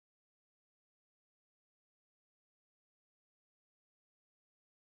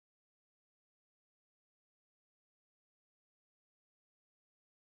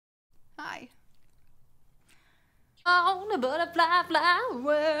Hi. On a butterfly, fly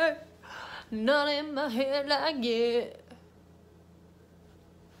away. Not in my head like yeah.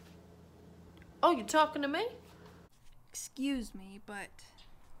 Oh, you talking to me? Excuse me, but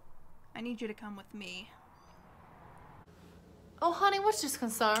I need you to come with me. Oh, honey, what's this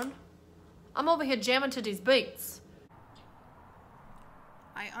concern? I'm over here jamming to these beats.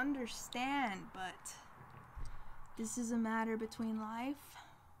 I understand, but this is a matter between life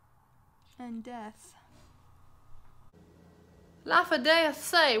and death. Life or death,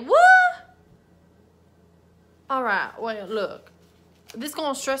 say what? All right, well, look. This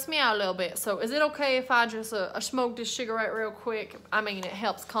gonna stress me out a little bit, so is it okay if I just smoke this cigarette real quick? I mean, it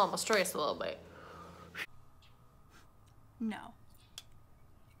helps calm my stress a little bit. No.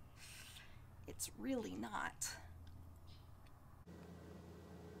 It's really not.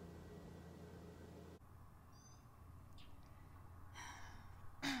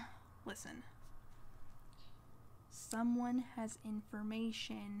 Listen. Someone has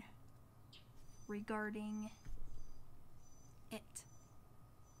information regarding it.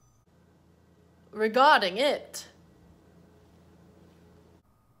 Regarding it?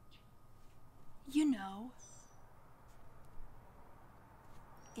 You know.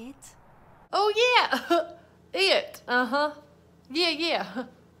 It. Oh, yeah. It. Uh-huh. Yeah.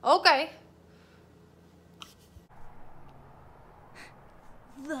 Okay.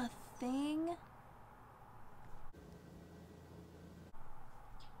 The thing?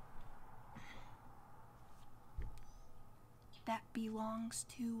 That belongs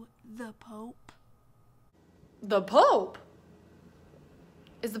to the Pope. The Pope?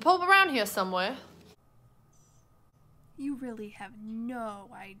 Is the Pope around here somewhere? You really have no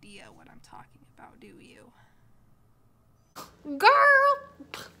idea what I'm talking about, do you?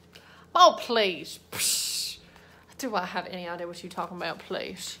 Girl! Oh, please. Psh. Do I have any idea what you're talking about,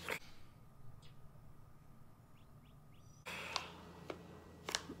 please?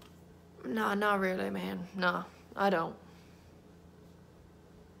 No, not really, man. No, I don't.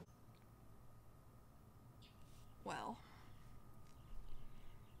 Well,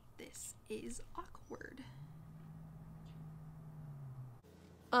 this is awkward.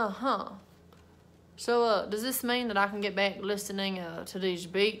 Uh-huh. So, does this mean that I can get back listening to these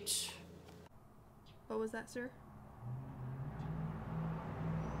beats? What was that, sir?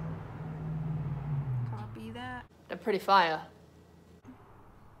 Copy that. They're pretty fire.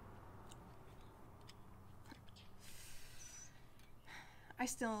 I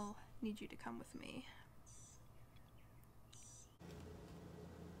still need you to come with me.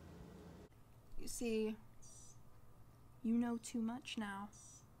 You see, you know too much now.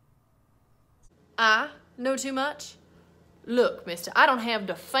 I know too much? Look, mister, I don't have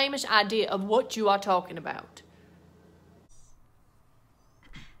the faintest idea of what you are talking about.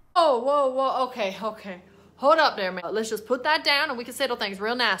 Oh, whoa, okay. Hold up there, man. Let's just put that down and we can settle things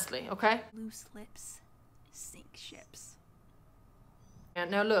real nicely, okay? Loose lips sink ships. And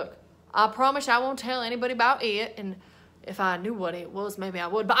now look, I promise I won't tell anybody about it, and if I knew what it was, maybe I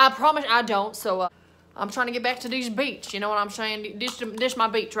would, but I promise I don't, so I'm trying to get back to these beats, you know what I'm saying? This my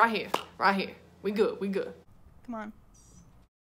beats right here. We good. Come on.